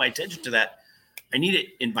devote my attention to that. I need it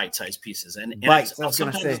in bite-sized pieces, and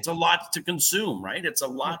sometimes it's a lot to consume, right? It's a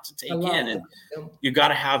lot to take in, and you got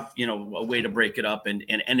to have, you know, a way to break it up, and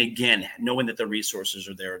again, knowing that the resources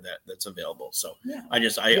are there that's available. So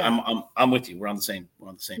I'm with you. We're on the same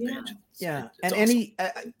page. And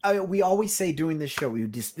awesome. We always say during this show,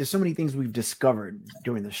 there's so many things we've discovered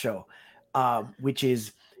during the show, which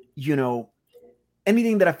is, you know,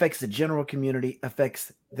 anything that affects the general community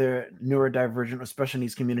affects the neurodivergent or special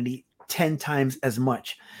needs community 10 times as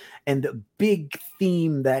much. And the big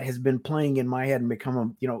theme that has been playing in my head and become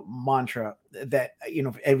a, you know, mantra that, you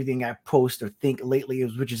know, everything I post or think lately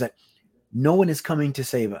is, which is that no one is coming to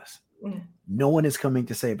save us. No one is coming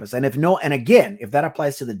to save us. And again, if that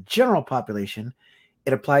applies to the general population,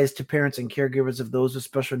 it applies to parents and caregivers of those with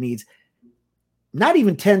special needs, not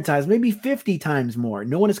even 10 times, maybe 50 times more.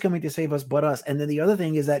 No one is coming to save us but us. And then the other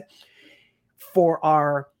thing is that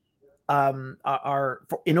for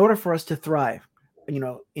in order for us to thrive, you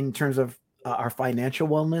know, in terms of our financial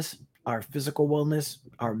wellness, our physical wellness,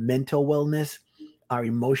 our mental wellness, our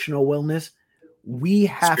emotional wellness, we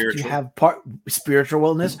have to have spiritual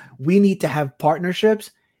wellness. We need to have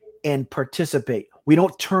partnerships and participate. We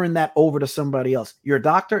don't turn that over to somebody else. Your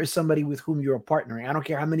doctor is somebody with whom you're partnering. I don't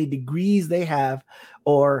care how many degrees they have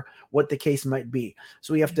or what the case might be.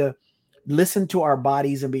 So we have to listen to our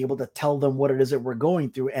bodies and be able to tell them what it is that we're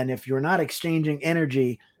going through. And if you're not exchanging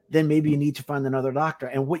energy, then maybe you need to find another doctor.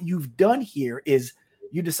 And what you've done here is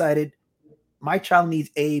you decided my child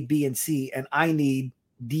needs A, B, and C, and I need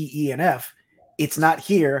D, E, and F. It's not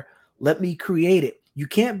here. Let me create it. You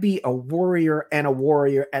can't be a warrior and a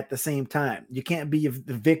warrior at the same time. You can't be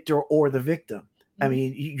the victor or the victim. I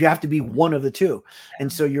mean, you have to be one of the two.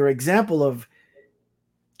 And so your example of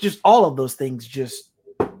just all of those things, just,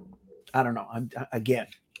 I don't know.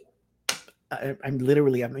 I'm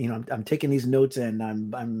literally, I'm taking these notes and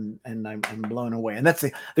I'm blown away. And that's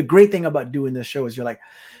the great thing about doing this show is you're like,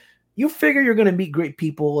 you figure you're going to meet great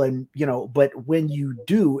people, and, you know, but when you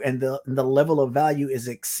do, and the level of value is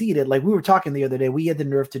exceeded, like we were talking the other day, we had the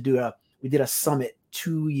nerve to we did a summit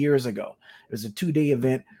 2 years ago. It was a 2-day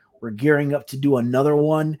event. We're gearing up to do another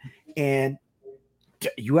one, and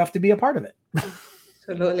you have to be a part of it.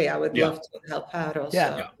 Absolutely. I would love to help out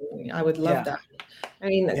also. I would love that. I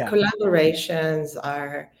mean, collaborations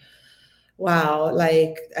are, wow,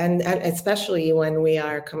 like, and especially when we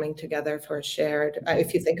are coming together for a shared,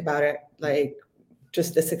 if you think about it, like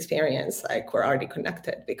just this experience, like we're already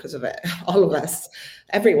connected because of it, all of us,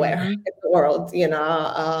 everywhere in the world, you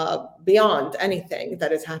know, beyond anything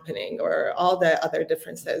that is happening or all the other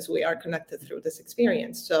differences, we are connected through this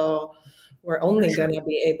experience. So we're only going to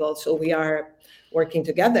be able, so we are working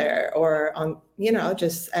together or on, you know,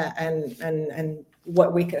 just and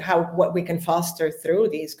what we can foster through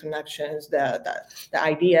these connections, the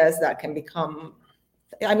ideas that can become.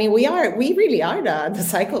 I mean, we really are the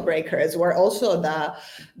cycle breakers. We're also the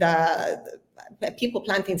people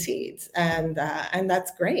planting seeds, and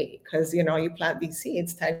that's great because, you know, you plant these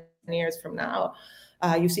seeds 10 years from now.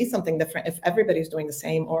 You see something different. If everybody's doing the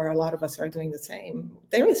same, or a lot of us are doing the same,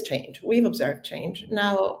 there is change. We've observed change.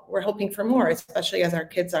 Now we're hoping for more, especially as our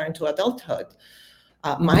kids are into adulthood.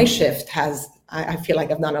 My shift I feel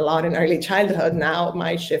like I've done a lot in early childhood. Now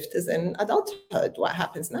my shift is in adulthood. What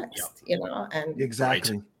happens next, you know? And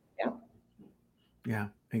exactly. Yeah,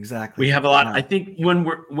 exactly. We have a lot. I think when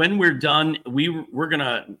we're done, we're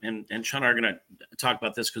gonna and Sean are gonna talk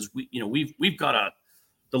about this because we've got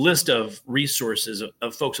the list of resources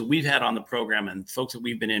of folks that we've had on the program and folks that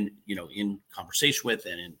we've been in conversation with,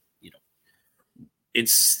 and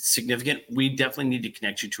it's significant. We definitely need to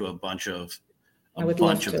connect you to a bunch of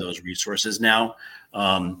those resources now.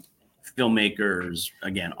 Filmmakers,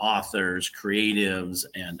 again, authors, creatives,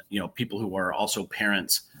 and people who are also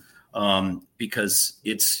parents, because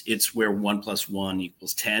it's where 1 + 1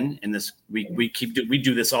 = 10. And this we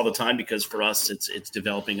do this all the time because for us it's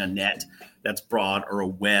developing a net that's broad, or a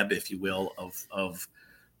web, if you will, of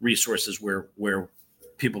resources where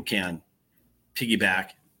people can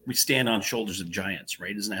piggyback. We stand on shoulders of giants,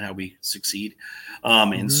 right? Isn't that how we succeed?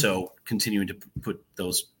 And so continuing to put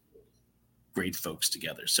those great folks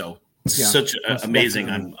together. So such amazing.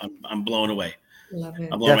 I'm blown away. Love it.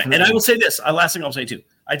 I'm blown away. And I will say this, last thing I'll say too.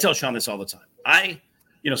 I tell Sean this all the time.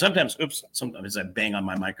 Sometimes I bang on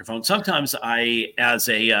my microphone. Sometimes I, as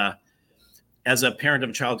a parent of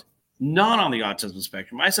a child not on the autism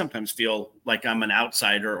spectrum, I sometimes feel like I'm an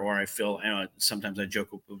outsider, or I feel, sometimes I joke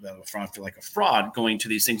about a fraud, feel like a fraud going to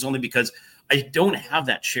these things, only because I don't have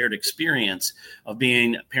that shared experience of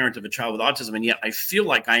being a parent of a child with autism. And yet I feel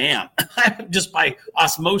like I am just by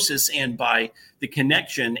osmosis and by the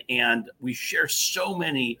connection. And we share so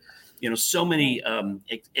many so many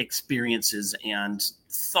experiences and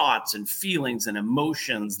thoughts and feelings and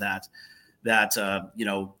emotions that the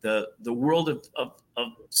world of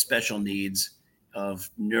special needs, of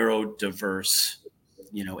neurodiverse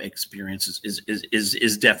experiences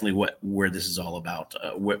is definitely where this is all about,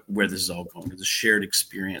 where this is all going. It's a shared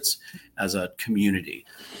experience as a community.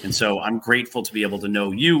 And so I'm grateful to be able to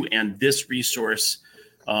know you and this resource,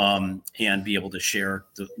 and be able to share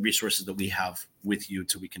the resources that we have with you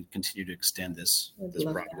so we can continue to extend this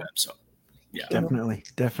broad web. So yeah, definitely.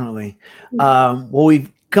 Well,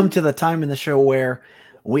 we've come to the time in the show where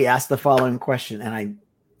we ask the following question, and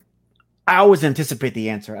I always anticipate the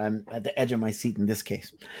answer. I'm at the edge of my seat in this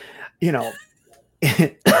case. In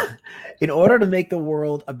order to make the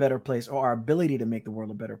world a better place, or our ability to make the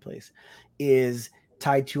world a better place, is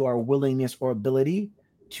tied to our willingness or ability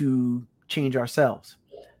to change ourselves.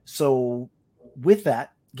 So with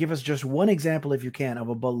that, give us just one example, if you can, of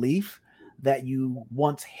a belief that you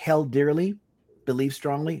once held dearly, believed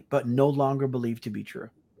strongly, but no longer believe to be true.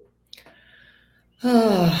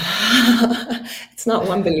 It's not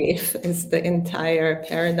one belief, it's the entire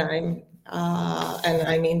paradigm. And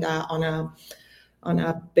I mean that on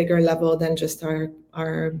a bigger level than just our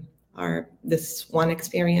this one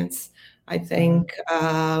experience. I think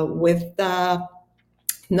with the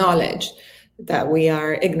knowledge that we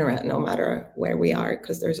are ignorant no matter where we are,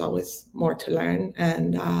 because there's always more to learn.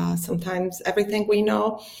 And sometimes everything we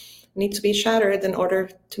know needs to be shattered in order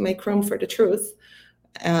to make room for the truth.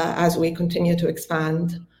 As we continue to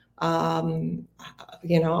expand, our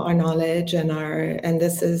knowledge and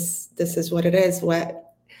this is what it is.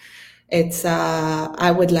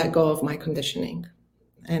 I would let go of my conditioning,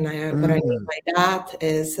 and what I mean by that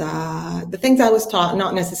is the things I was taught,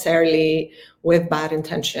 not necessarily with bad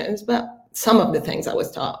intentions, but some of the things I was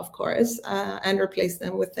taught, of course, and replace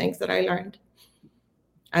them with things that I learned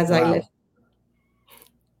as I lived.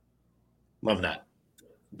 Love that.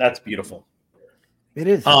 That's beautiful. It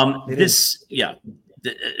is. Do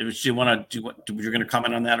you want to you're going to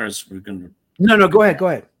comment on that, or is we going to? No, go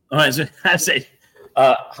ahead. I say,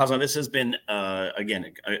 Hasna, this has been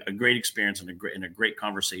again a great experience and a great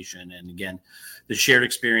conversation, and again, the shared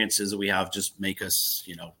experiences that we have just make us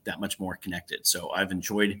that much more connected. So I've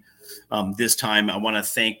enjoyed this time. I want to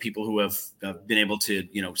thank people who have been able to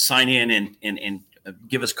sign in and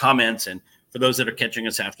give us comments, and for those that are catching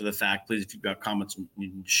us after the fact, please, if you've got comments, you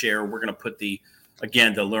can share. We're going to put the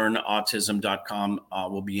learnautism.com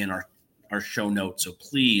will be in our show notes. So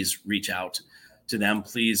please reach out to them.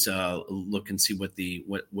 Please look and see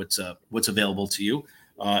what's available to you.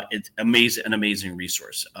 It's an amazing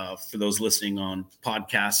resource. For those listening on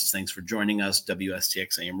podcasts, thanks for joining us.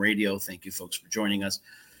 WSTX AM Radio. Thank you, folks, for joining us.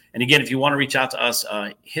 And again, if you want to reach out to us,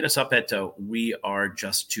 hit us up at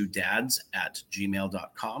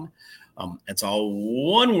wearejusttwodads@gmail.com. It's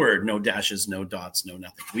all one word, no dashes, no dots, no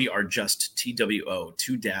nothing. We are just TWO,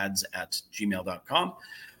 2dads@gmail.com.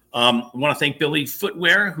 I want to thank Billy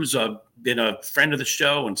Footwear, who's been a friend of the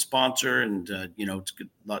show and sponsor. And, I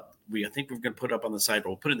think we're going to put up on the site, or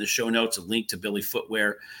we'll put in the show notes a link to Billy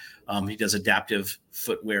Footwear. He does adaptive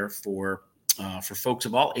footwear for folks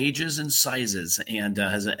of all ages and sizes, and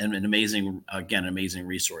has an amazing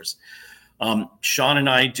resource. Sean and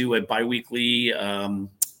I do a biweekly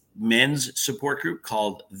men's support group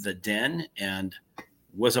called The Den, and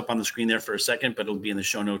was up on the screen there for a second, but it'll be in the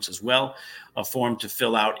show notes as well. A form to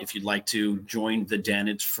fill out if you'd like to join The Den.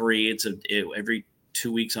 It's free. It's every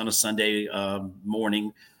 2 weeks on a Sunday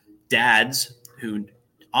morning. Dads who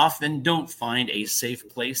often don't find a safe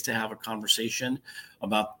place to have a conversation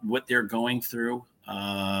about what they're going through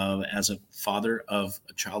as a father of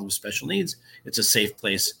a child with special needs. It's a safe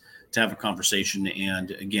place to have a conversation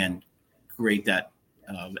and, again, create that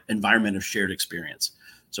environment of shared experience.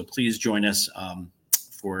 So please join us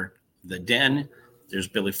for The Den. There's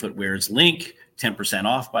Billy Footwear's link, 10%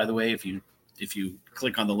 off, by the way. If you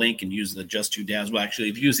click on the link and use the Just Two Dads, well, actually,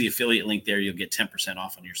 if you use the affiliate link there, you'll get 10%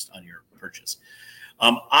 off on your purchase.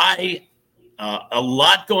 A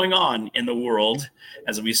lot going on in the world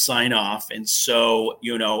as we sign off, and so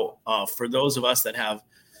for those of us that have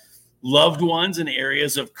loved ones in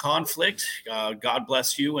areas of conflict, God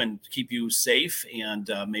bless you and keep you safe, and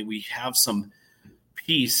may we have some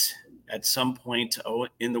peace at some point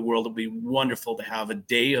in the world. It'll be wonderful to have a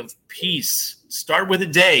day of peace. Start with a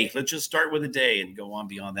day. Let's just start with a day and go on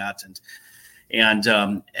beyond that. And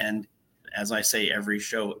as I say every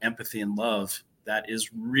show, empathy and love. That is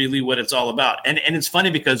really what it's all about. And it's funny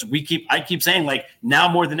because I keep saying, like, now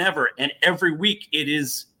more than ever, and every week it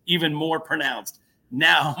is even more pronounced.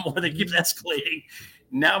 Now more than keeps escalating.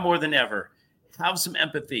 Now more than ever, have some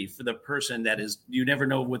empathy for the person that is, you never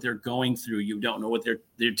know what they're going through. You don't know what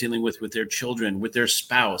they're dealing with their children, with their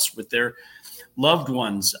spouse, with their loved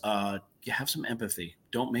ones. You have some empathy.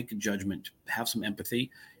 Don't make a judgment. Have some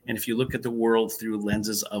empathy. And if you look at the world through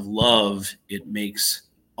lenses of love, it makes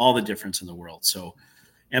all the difference in the world. So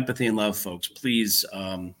empathy and love, folks. Please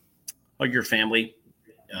hug your family.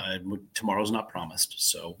 Tomorrow's not promised.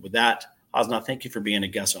 So with that, Hasna, thank you for being a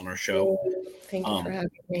guest on our show. Thank you for having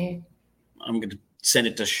me. I'm going to send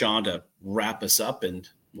it to Sean to wrap us up, and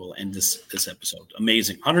we'll end this episode.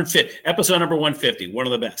 Amazing. 150, episode number 150. One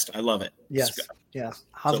of the best. I love it. Yes.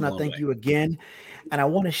 Hasna, thank you again. And I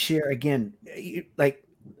want to share again, like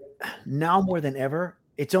now more than ever,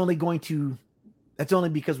 that's only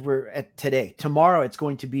because we're at today. Tomorrow, it's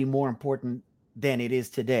going to be more important than it is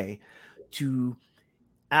today to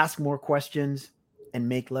ask more questions and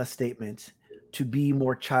make less statements, to be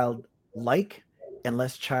more childlike and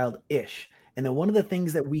less childish. And then one of the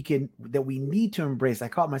things that we need to embrace, I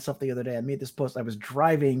caught myself the other day, I made this post. I was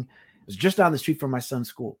just down the street from my son's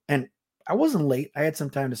school, and I wasn't late. I had some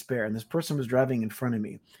time to spare, and this person was driving in front of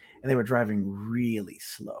me, and they were driving really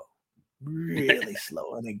slow,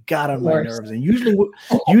 and it got on my nerves. And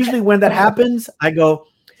usually when that happens, I go,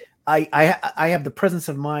 I have the presence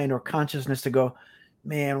of mind or consciousness to go,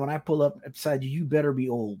 man, when I pull up beside you, you better be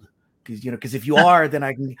old. Because if you are, then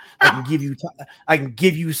I can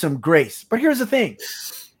give you some grace. But here's the thing: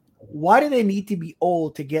 why do they need to be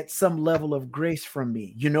old to get some level of grace from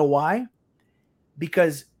me? You know why?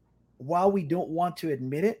 Because while we don't want to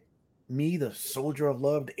admit it, me, the soldier of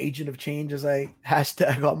love, the agent of change, as I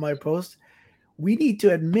hashtag on my post, we need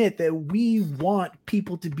to admit that we want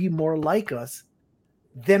people to be more like us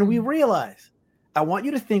than we realize. I want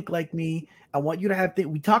you to think like me. I want you to have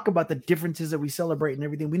we talk about the differences that we celebrate and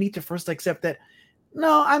everything. We need to first accept that,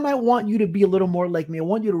 no, I might want you to be a little more like me. I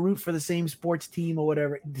want you to root for the same sports team or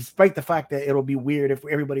whatever, despite the fact that it'll be weird if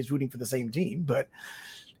everybody's rooting for the same team. But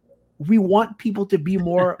we want people to be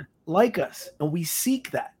more like us, and we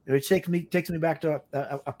seek that. It takes me back to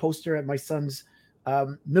a poster at my son's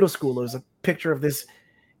middle school. It was a picture of this.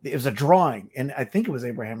 It was a drawing, and I think it was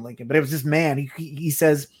Abraham Lincoln, but it was this man. He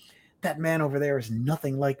says, that man over there is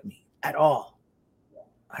nothing like me at all.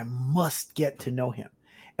 I must get to know him.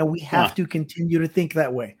 And we have to continue to think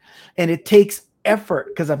that way. And it takes effort,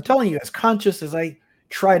 because I'm telling you, as conscious as I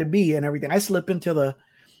try to be and everything, I slip into the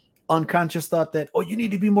unconscious thought that, oh, you need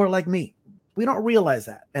to be more like me. We don't realize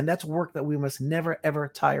that. And that's work that we must never, ever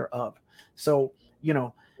tire of. So,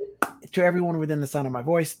 to everyone within the sound of my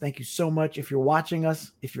voice, thank you so much. If you're watching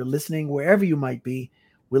us, if you're listening, wherever you might be,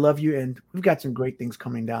 we love you. And we've got some great things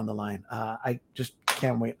coming down the line. I just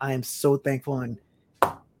can't wait. I am so thankful and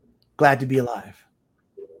glad to be alive.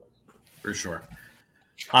 For sure.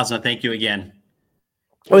 Hasna, thank you again.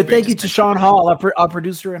 Oh, thank you to Sean Hall, our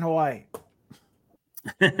producer in Hawaii.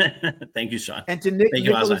 Thank you, Sean. And to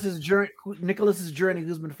Nicholas's journey,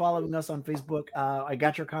 who's been following us on Facebook. I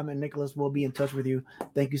got your comment, Nicholas. We'll be in touch with you.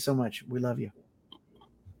 Thank you so much. We love you.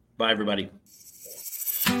 Bye, everybody.